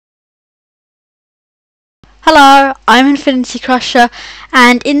Hello, I'm Infinity Crusher,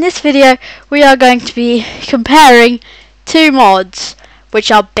 and in this video we are going to be comparing two mods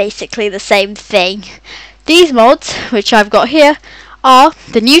which are basically the same thing. These mods, which I've got here, are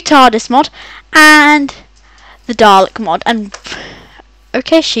the new TARDIS mod and the Dalek mod. And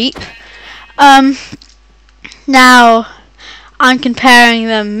okay, sheep. Now I'm comparing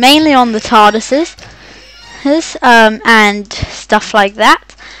them mainly on the TARDISes and stuff like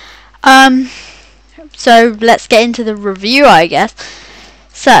that. So let's get into the review, I guess.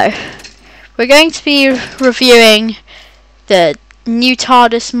 So we're going to be reviewing the new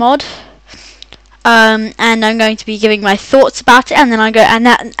TARDIS mod, and I'm going to be giving my thoughts about it, and then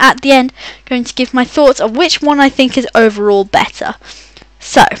at the end going to give my thoughts of which one I think is overall better.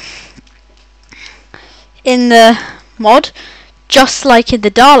 So in the mod, just like in the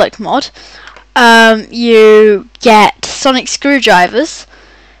Dalek mod, you get sonic screwdrivers,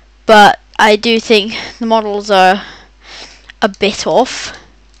 but I do think the models are a bit off.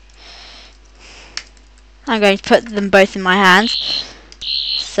 I'm going to put them both in my hands.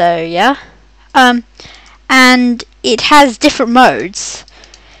 So yeah. And it has different modes.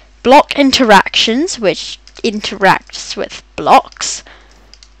 Block interactions, which interacts with blocks.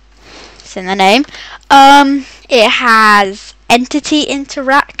 It's in the name. It has entity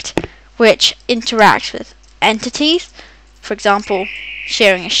interact, which interacts with entities. For example,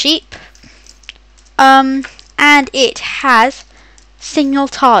 shearing a sheep. And it has signal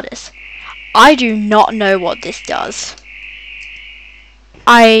TARDIS. I do not know what this does.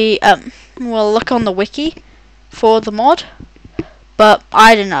 I will look on the wiki for the mod, but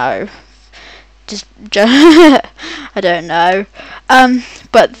I don't know. I don't know.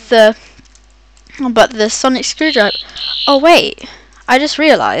 But the sonic screwdriver. Oh wait, I just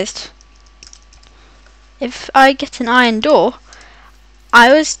realised. If I get an iron door,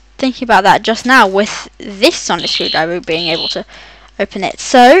 I was thinking about that just now with this sonic screwdriver being able to open it.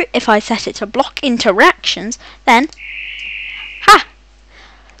 So if I set it to block interactions, then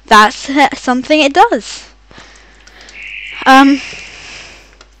that's something it does.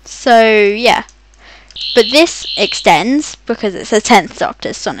 So yeah, but this extends because it's a 10th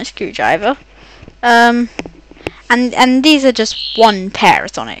Doctor's sonic screwdriver, and these are just one pair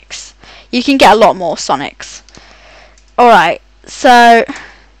of sonics. You can get a lot more sonics. Alright, so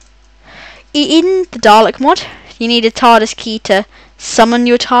in the Dalek mod, you need a TARDIS key to summon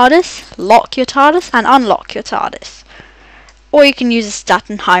your TARDIS, lock your TARDIS, and unlock your TARDIS. Or you can use a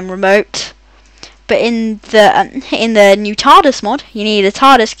Statenheim remote. But in the new TARDIS mod, you need a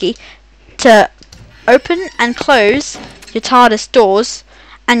TARDIS key to open and close your TARDIS doors,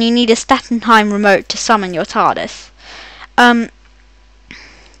 and you need a Statenheim remote to summon your TARDIS. And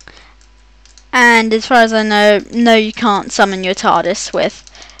as far as I know, no, you can't summon your TARDIS with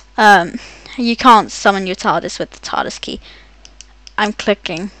you can't summon your TARDIS with the TARDIS key. I'm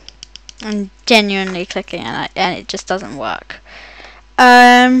clicking. I'm genuinely clicking, and it just doesn't work.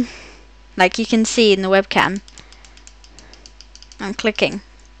 Like you can see in the webcam, I'm clicking.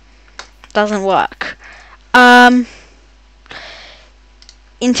 Doesn't work. In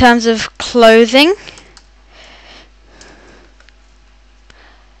terms of clothing,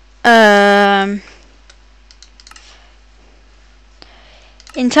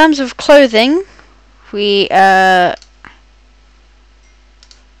 we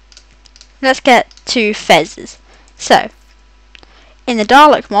let's get to fezzes. So in the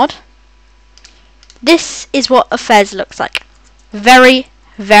Dalek mod, this is what a fez looks like. Very,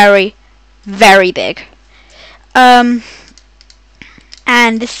 very, very big. And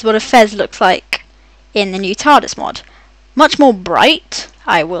this is what a fez looks like in the new TARDIS mod. Much more bright,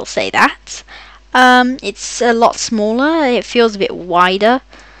 I will say that. It's a lot smaller. It feels a bit wider.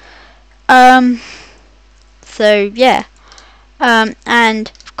 So yeah.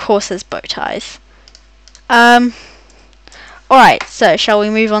 And of course there's bow ties. Alright, so shall we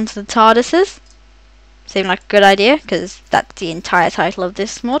move on to the TARDISes? Seemed like a good idea, because that's the entire title of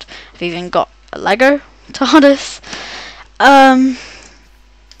this mod. I've even got a Lego TARDIS.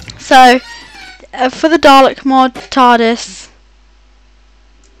 So for the Dalek mod TARDIS,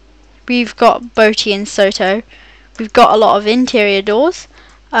 we've got Boti and Soto. We've got a lot of interior doors.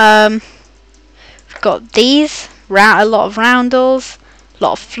 We've got these, a lot of roundels, a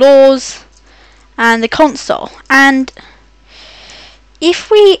lot of floors, and the console. And if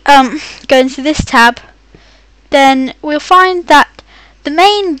we go into this tab, then we'll find that the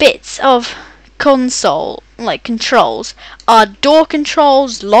main bits of console, like controls, are door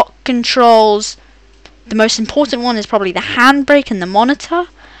controls, lock controls. The most important one is probably the handbrake and the monitor.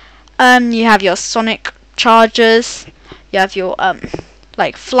 You have your sonic chargers. You have your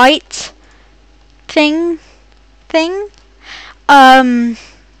like flight thing, thing.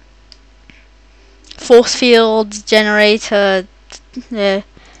 Force field generator,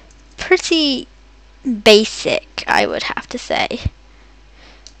 pretty basic, I would have to say.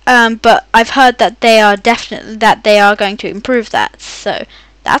 But I've heard that they are going to improve that, so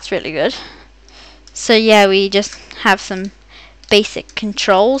that's really good. So yeah, we just have some basic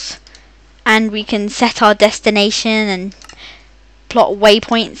controls, and we can set our destination and plot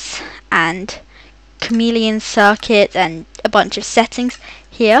waypoints and chameleon circuit and a bunch of settings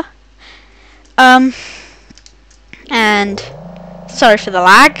here. And sorry for the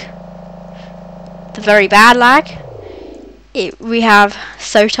lag, the very bad lag. We have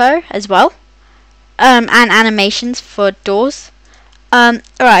Soto as well, and animations for doors.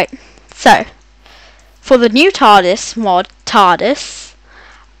 Alright, so for the new TARDIS mod, TARDIS,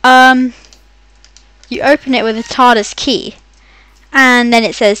 you open it with a TARDIS key, and then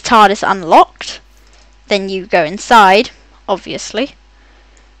it says TARDIS unlocked. Then you go inside, obviously,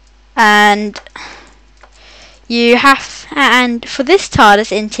 and for this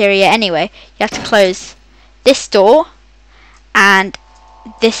TARDIS interior anyway, you have to close this door and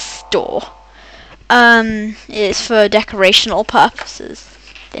this door. It's for decorational purposes.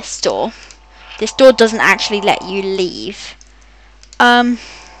 This door doesn't actually let you leave. But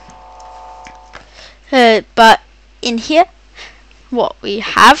in here, what we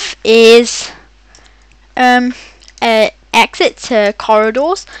have is exit to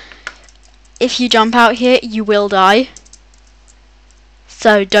corridors. If you jump out here, you will die.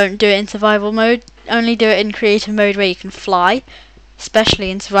 So don't do it in survival mode. Only do it in creative mode where you can fly.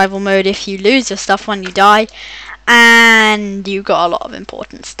 Especially in survival mode if you lose your stuff when you die and you got a lot of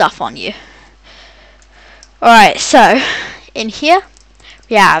important stuff on you. Alright, so in here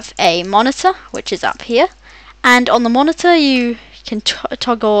we have a monitor, which is up here, and on the monitor you can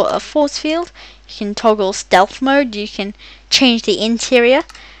toggle a force field, you can toggle stealth mode, you can change the interior,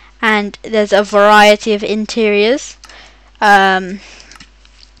 and there's a variety of interiors.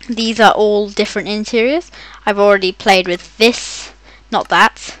 These are all different interiors. I've already played with this, not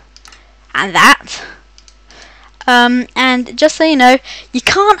that, and that. And just so you know, you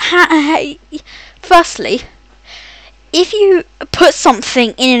can't firstly, if you put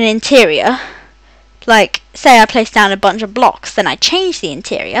something in an interior, like say I placed down a bunch of blocks, then I changed the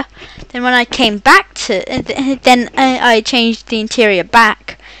interior, then when I came back to I changed the interior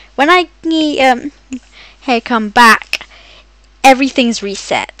back. When I come back, everything's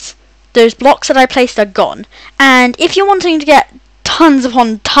reset. Those blocks that I placed are gone. And if you're wanting to get tons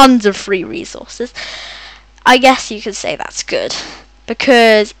upon tons of free resources, I guess you could say that's good.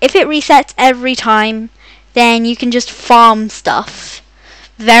 Because if it resets every time, then you can just farm stuff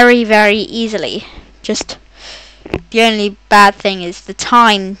very, very easily. Just the only bad thing is the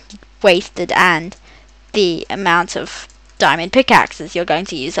time wasted and the amount of diamond pickaxes you're going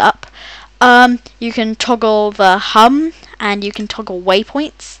to use up. You can toggle the hum and you can toggle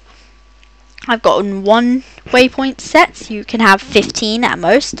waypoints. I've gotten 1 waypoint set. You can have 15 at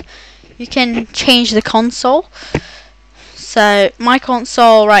most. You can change the console. So my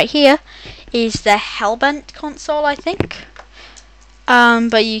console right here is the Hellbent console, I think.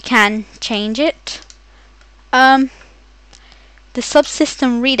 But you can change it. The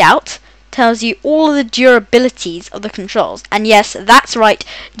subsystem readout tells you all of the durabilities of the controls. And yes, that's right,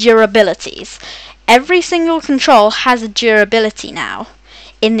 durabilities. Every single control has a durability now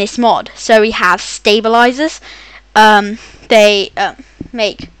in this mod. So we have stabilizers. They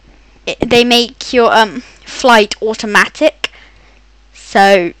make your flight automatic,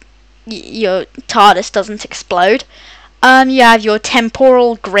 so your TARDIS doesn't explode. You have your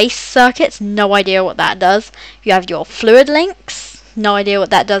temporal grace circuits, no idea what that does. You have your fluid links, no idea what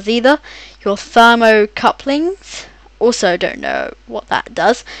that does either. Your thermocouplings, also don't know what that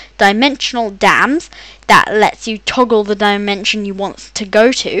does. Dimensional dams, that lets you toggle the dimension you want to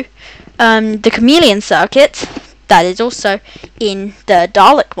go to. The chameleon circuit, that is also in the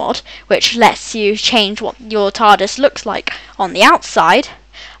Dalek mod, which lets you change what your TARDIS looks like on the outside.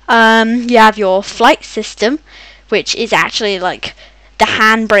 You have your flight system, which is actually like the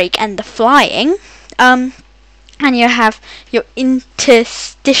handbrake and the flying. And you have your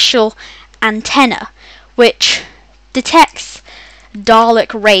interstitial antenna, which detects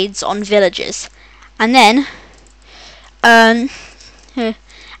Dalek raids on villages, and then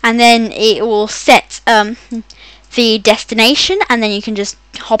it will set the destination, and then you can just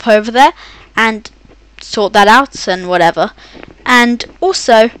hop over there and sort that out and whatever. And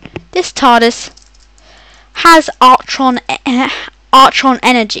also, this TARDIS has Artron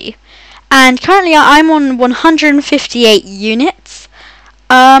energy, and currently I'm on 158 units.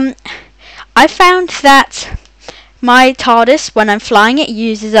 I found that my TARDIS, when I'm flying it,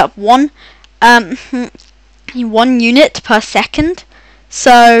 uses up one unit per second.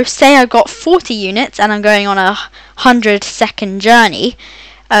 So say I got 40 units and I'm going on a 100-second journey.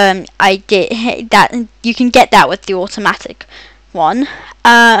 I did that. You can get that with the automatic one,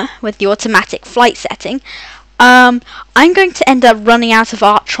 with the automatic flight setting. I'm going to end up running out of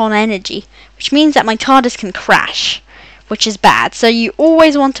Artron energy, which means that my TARDIS can crash, which is bad. So you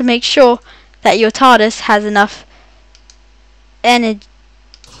always want to make sure that your TARDIS has enough energy.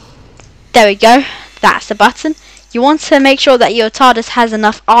 There we go. That's the button. You want to make sure that your TARDIS has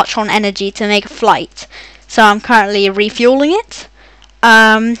enough Artron energy to make a flight. So I'm currently refueling it,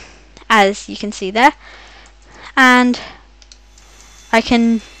 as you can see there, and I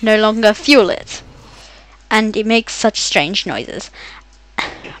can no longer fuel it, and it makes such strange noises.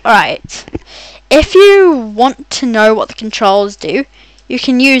 Alright, if you want to know what the controls do, you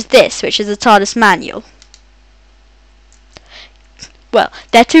can use this, which is a TARDIS manual. Well,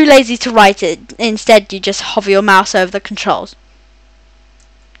 they're too lazy to write it. Instead, you just hover your mouse over the controls.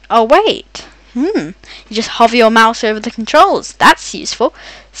 Oh wait, you just hover your mouse over the controls. That's useful.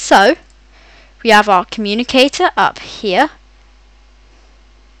 So, we have our communicator up here.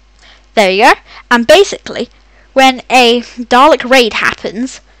 There you go. And basically, when a Dalek raid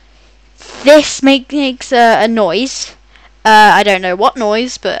happens, this makes a noise. I don't know what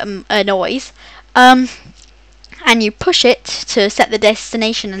noise, but a noise. And you push it to set the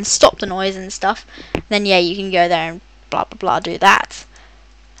destination and stop the noise and stuff. Then yeah, you can go there and blah blah blah do that.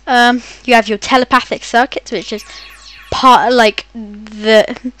 You have your telepathic circuits, which is part like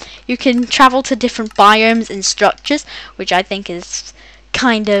you can travel to different biomes and structures, which I think is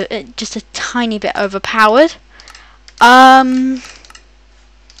kind of just a tiny bit overpowered. You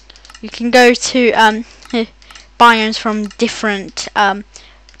can go to biomes from different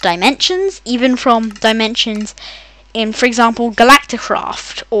dimensions, even from dimensions in, for example,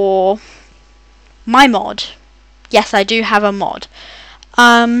 Galacticraft or my mod. Yes, I do have a mod.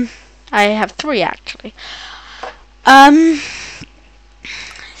 I have 3 actually.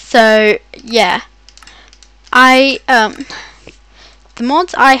 So yeah, the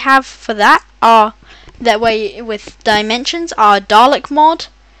mods I have for that are that way with dimensions are Dalek Mod,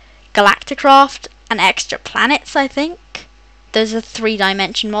 Galacticraft, and Extra Planets, I think. Those are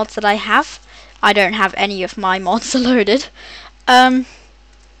 3-dimension mods that I have. I don't have any of my mods loaded.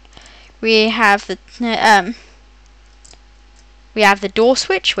 We have the door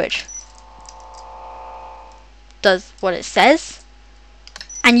switch, which does what it says,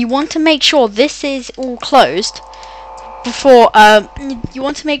 and you want to make sure this is all closed before you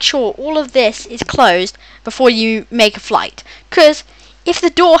want to make sure all of this is closed before you make a flight, because if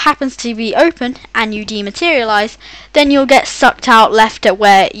the door happens to be open and you dematerialize, then you'll get sucked out, left at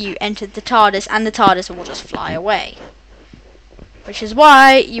where you entered the TARDIS, and the TARDIS will just fly away. Which is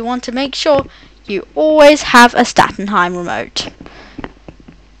why you want to make sure you always have a Statenheim remote.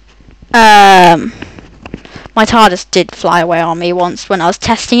 My TARDIS did fly away on me once when I was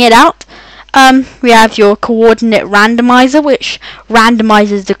testing it out. We have your coordinate randomizer, which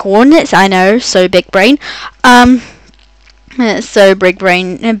randomizes the coordinates. I know, so big brain. So big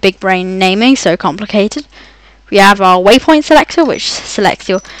brain naming, so complicated. We have our waypoint selector, which selects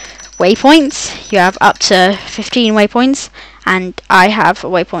your waypoints. You have up to 15 waypoints, and I have a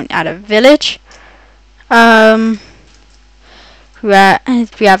waypoint at a village. We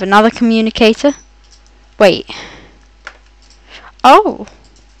have another communicator. Wait. Oh.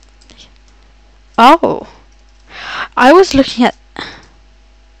 I was looking at.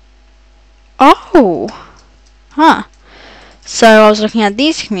 Oh. Huh. So I was looking at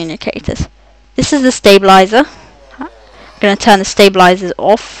these communicators. This is the stabilizer. I'm going to turn the stabilizers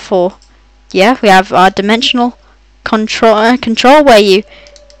off for. Yeah, we have our dimensional control where you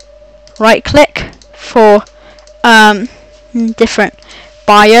right click for different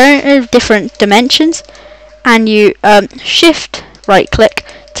different dimensions, and you shift right click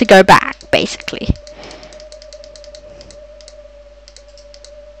to go back, basically.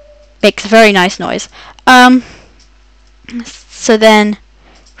 Makes a very nice noise. So then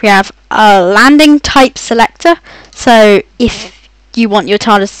we have a landing type selector. So if you want your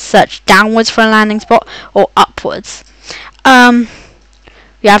TARDIS to search downwards for a landing spot or upwards.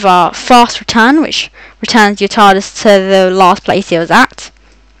 We have our fast return, which returns your TARDIS to the last place it was at.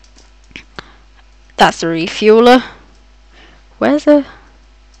 That's the refueler. Where's the...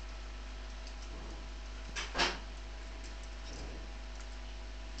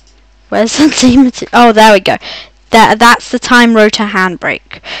 Where's the team? Oh, there we go. That's the time rotor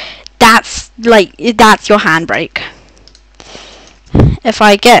handbrake. That's your handbrake. If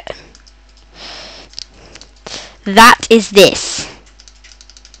I get That is this.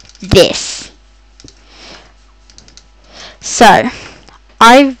 This. So,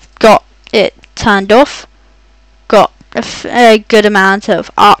 I've got it turned off. Got a good amount of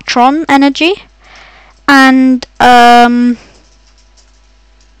Arctron energy. And, oh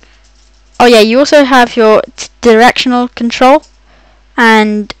yeah, you also have your directional control.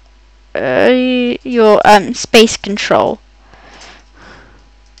 And, your, space control.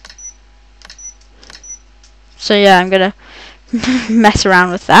 So yeah, I'm gonna mess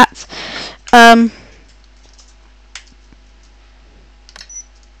around with that.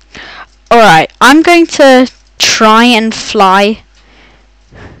 Alright, I'm going to try and fly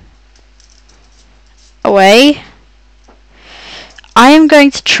away. I am going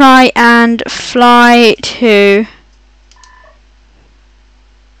to try and fly to...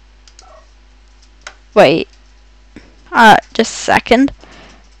 Wait. Just a second.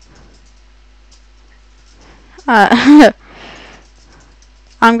 I'm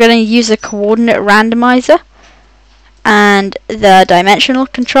going to use a coordinate randomizer and the dimensional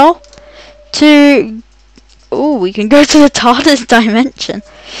control to... Ooh, we can go to the TARDIS dimension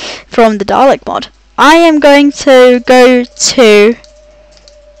from the Dalek mod. I am going to go to...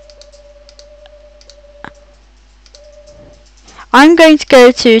 I'm going to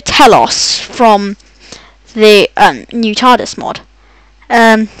go to Telos from the new TARDIS mod.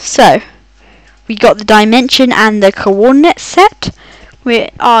 So... We got the dimension and the coordinate set.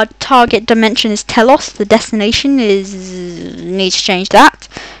 Our target dimension is Telos. The destination is... Need to change that.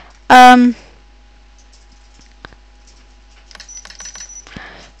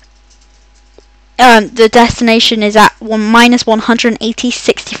 The destination is at minus 180,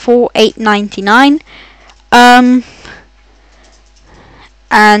 64, 899.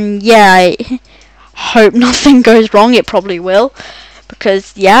 And yeah, I hope nothing goes wrong. It probably will,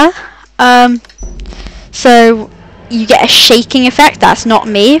 because yeah. So you get a shaking effect. That's not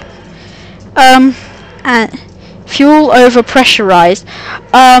me. And fuel over pressurized.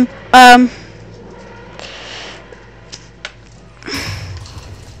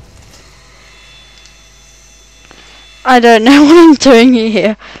 I don't know what I'm doing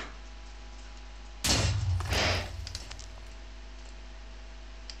here.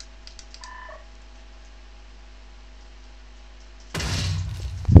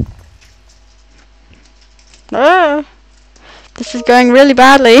 This is going really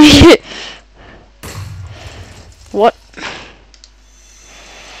badly. What?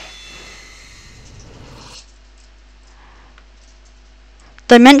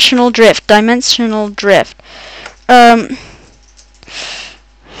 Dimensional drift. Dimensional drift.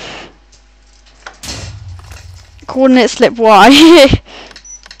 Coordinate slip Y.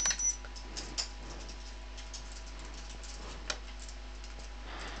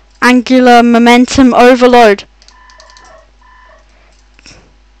 Angular momentum overload.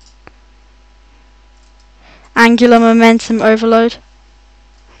 Angular momentum overload.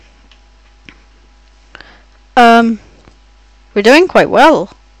 We're doing quite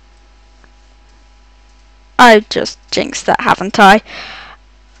well. I just jinxed that, haven't I?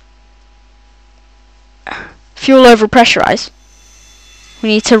 Fuel over pressurize. We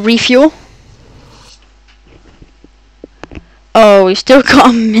need to refuel. Oh, we've still got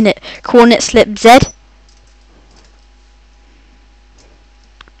a minute. Coordinate slip Z.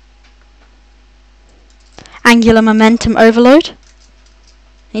 Angular momentum overload.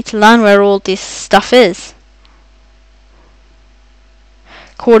 Need to learn where all this stuff is.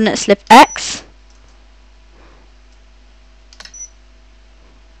 Coordinate slip X.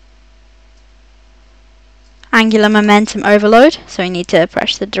 Angular momentum overload. So we need to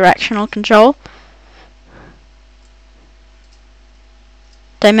press the directional control.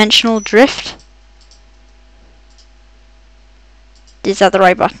 Dimensional drift. Is that the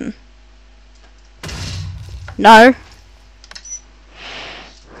right button? No.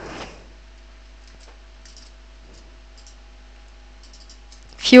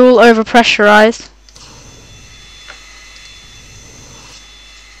 Fuel over pressurized.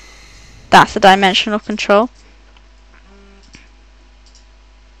 That's the dimensional control.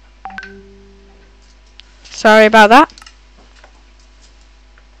 Sorry about that.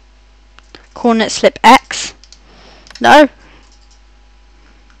 Coordinate slip X. No.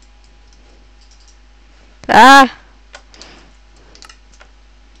 Ah.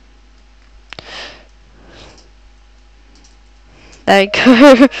 There you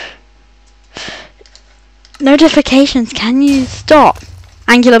go. Notifications, can you stop?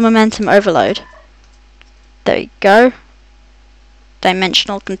 Angular momentum overload. There you go.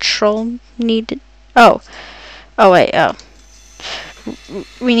 Dimensional control needed. Oh. Oh wait, oh.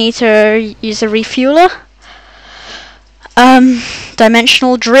 We need to use a refueler.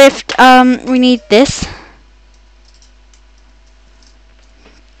 Dimensional drift. We need this.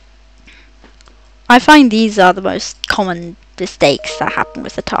 I find these are the most common mistakes that happen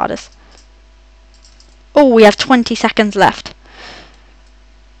with the TARDIS. Oh, we have 20 seconds left.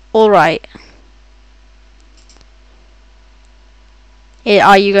 Alright.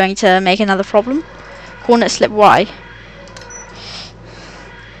 Are you going to make another problem? Coordinate slip Y.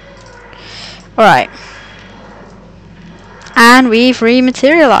 Alright. And we've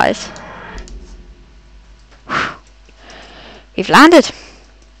rematerialized. We've landed.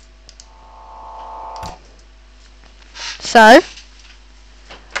 So,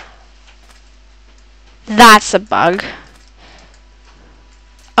 that's a bug.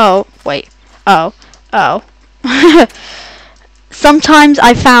 Oh, wait. Oh. Sometimes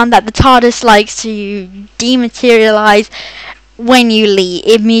I found that the TARDIS likes to dematerialize when you leave.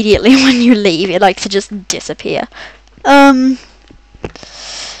 Immediately when you leave, it likes to just disappear.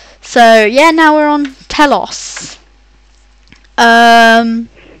 So yeah, now we're on Telos.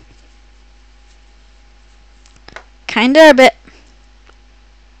 Kinda a bit.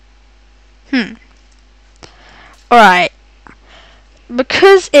 Alright.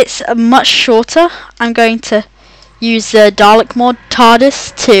 Because it's much shorter, I'm going to use the Dalek Mod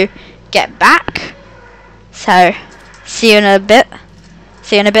TARDIS to get back. So, see you in a bit.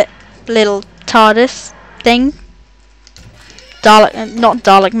 See you in a bit, little TARDIS thing. Not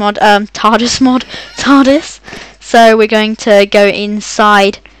Dalek Mod, TARDIS Mod TARDIS. So we're going to go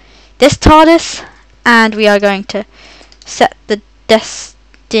inside this TARDIS, and we are going to set the destination.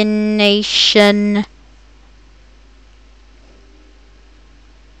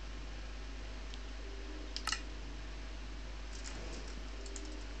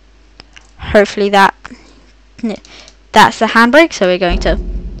 Hopefully that's the handbrake, so we're going to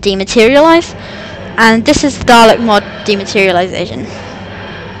dematerialize. And this is the Dalek Mod dematerialization.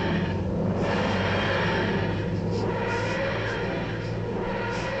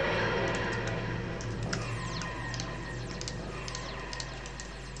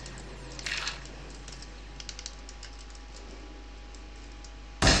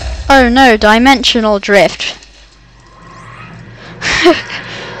 Oh no, dimensional drift.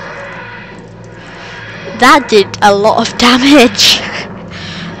 That did a lot of damage.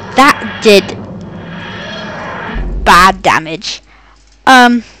 That did bad damage.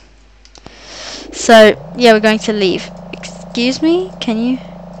 So yeah, we're going to leave. Excuse me, can you?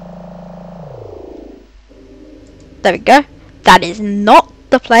 There we go. That is not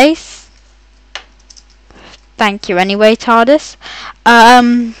the place. Thank you anyway, TARDIS.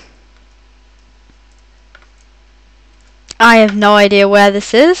 I have no idea where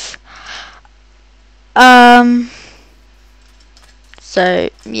this is. So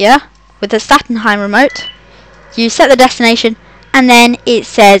yeah, with the Saturnheim remote, you set the destination, and then it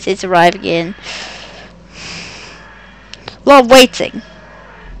says it's arriving in. A lot of waiting.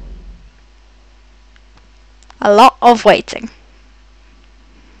 A lot of waiting.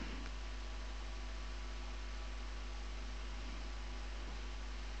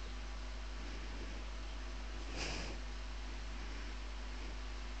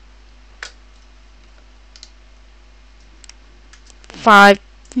 Five,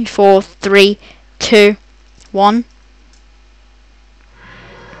 4, 3, 2, 1.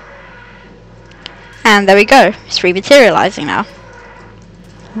 And there we go. It's rematerializing now.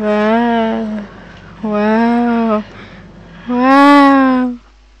 Wow. Wow. Wow.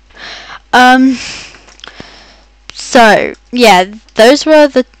 So yeah, those were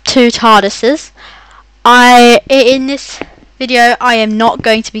the two TARDISes. In this video I am not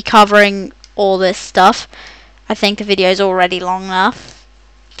going to be covering all this stuff. I think the video is already long enough.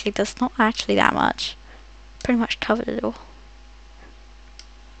 Actually, that's not actually that much. Pretty much covered it all.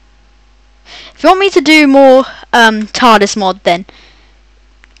 If you want me to do more TARDIS mod, then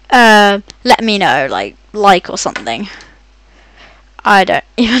let me know, like or something. I don't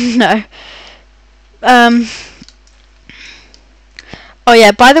even know. Oh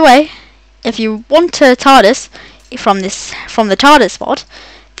yeah, by the way, if you want a TARDIS from the TARDIS mod,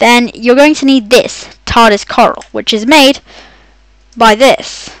 then you're going to need this TARDIS coral, which is made by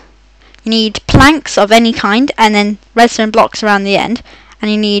this. You need planks of any kind, and then redstone blocks around the end, and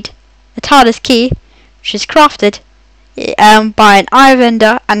you need a TARDIS key, which is crafted by an iron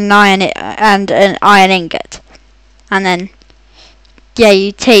vendor and an iron ingot. And then yeah,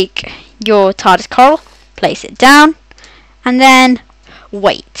 you take your TARDIS coral, place it down, and then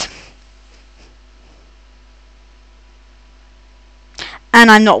wait. And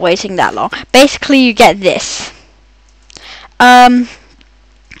I'm not waiting that long. Basically, you get this.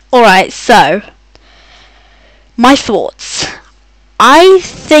 Alright, so My thoughts. I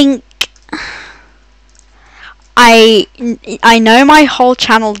think I know my whole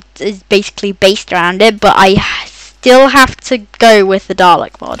channel is basically based around it, but I still have to go with the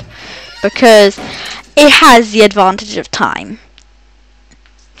Dalek mod because it has the advantage of time.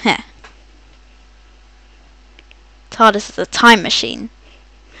 Heh. TARDIS is a time machine.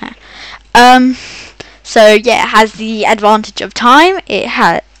 Heh. So yeah, it has the advantage of time.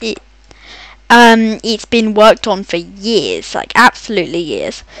 It's been worked on for years, like absolutely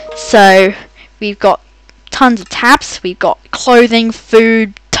years. So we've got tons of tabs. We've got clothing,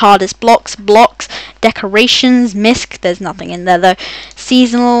 food, TARDIS blocks, decorations, misc. There's nothing in there though.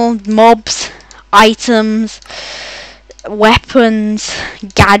 Seasonal, mobs, items, weapons,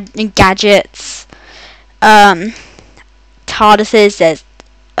 gadgets, TARDISes. There's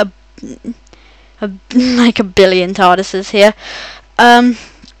like a billion TARDISes here.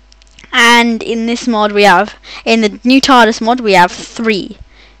 And in this mod in the new TARDIS mod we have 3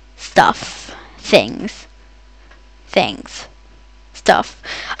 stuff.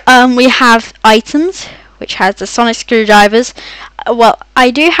 We have items, which has the sonic screwdrivers. Well,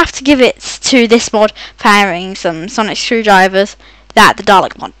 I do have to give it to this mod for having some sonic screwdrivers that the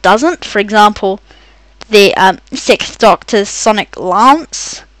Dalek mod doesn't. For example, the 6th Doctor's sonic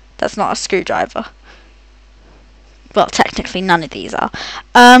lance. That's not a screwdriver. Well, technically none of these are.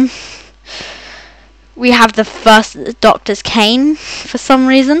 We have the 1st Doctor's cane for some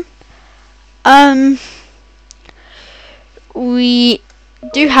reason. We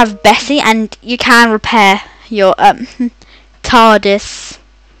do have Bessie, and you can repair your TARDIS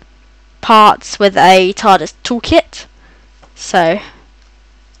parts with a TARDIS toolkit. So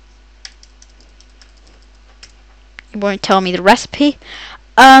it won't tell me the recipe.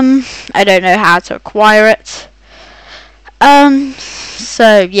 I don't know how to acquire it.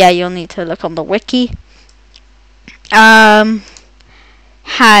 So yeah, you'll need to look on the wiki.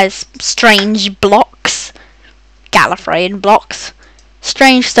 Has strange blocks, Gallifreyan blocks,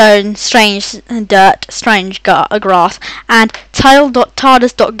 strange stone, strange dirt, strange grass, and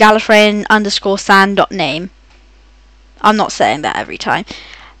tile.tardis.gallifreyan_sand.name. I'm not saying that every time.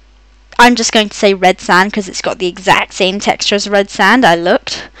 I'm just going to say red sand because it's got the exact same texture as red sand. I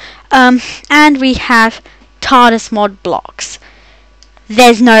looked. And we have TARDIS mod blocks.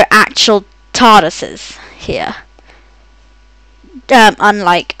 There's no actual TARDISes here.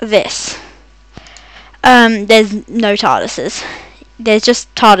 Unlike this. There's no TARDISes. There's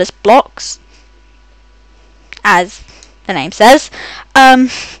just TARDIS blocks, as the name says.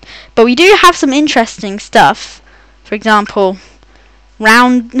 But we do have some interesting stuff. For example, we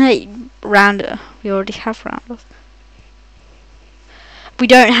already have rounders. We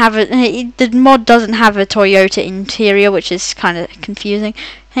don't have the mod doesn't have a Toyota interior, which is kind of confusing.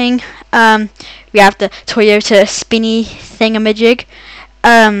 We have the Toyota spinny thingamajig.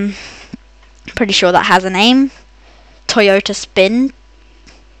 Pretty sure that has a name. Toyota Spin.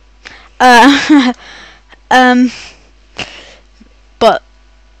 But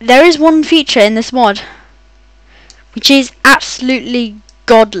there is one feature in this mod which is absolutely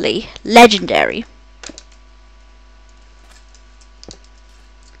godly, legendary.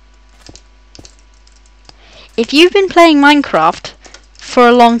 If you've been playing Minecraft for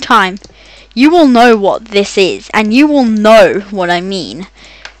a long time, you will know what this is, and you will know what I mean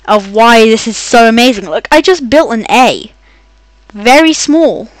of why this is so amazing. Look, I just built an A. Very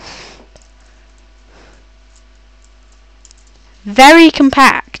small. Very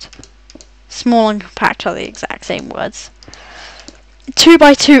compact. Small and compact are the exact same words.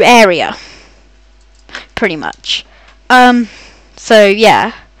 2x2 area. Pretty much. So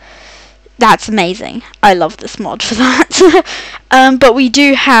yeah. That's amazing. I love this mod for that. But we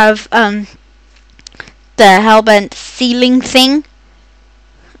do have the hellbent ceiling thing.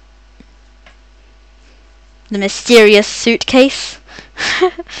 The mysterious suitcase.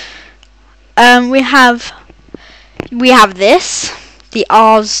 We have this, the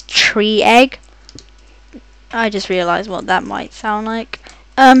Oz tree egg. I just realised what that might sound like.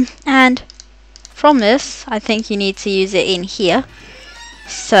 And from this, I think you need to use it in here.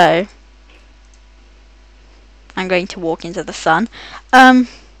 So I'm going to walk into the sun.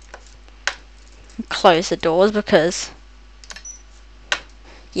 Close the doors because,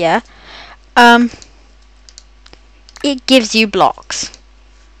 yeah. It gives you blocks.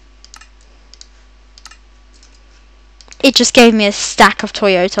 It just gave me a stack of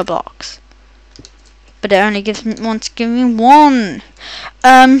Toyota blocks, but it only wants to give me one.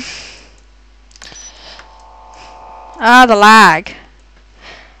 The lag.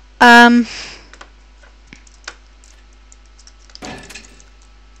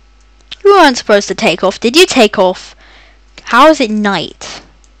 weren't supposed to take off. Did you take off? How is it night?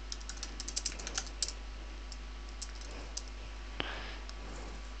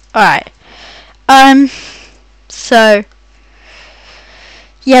 Alright. So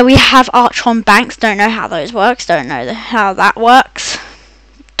yeah, we have Archon Banks. Don't know how those works. Don't know how that works.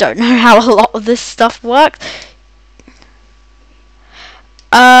 Don't know how a lot of this stuff works.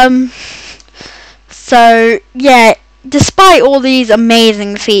 So yeah, despite all these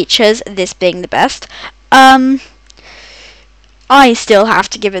amazing features, this being the best, I still have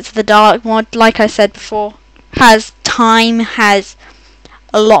to give it to the Dalek Mod. Like I said before, has time, has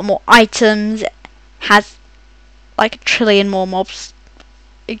a lot more items, has like a trillion more mobs,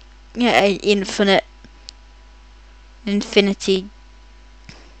 infinity,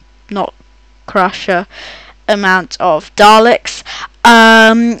 not crusher, amount of Daleks.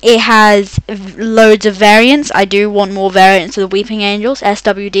 It has loads of variants. I do want more variants of the Weeping Angels.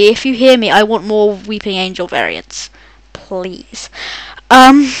 SWD, if you hear me, I want more Weeping Angel variants, please.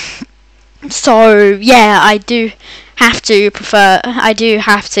 So yeah, I do have to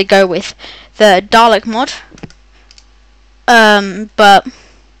go with the Dalek mod. But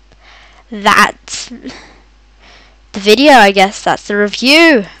that's the video, I guess. That's the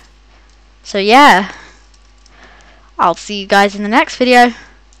review. So yeah, I'll see you guys in the next video.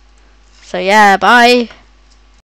 So yeah, bye.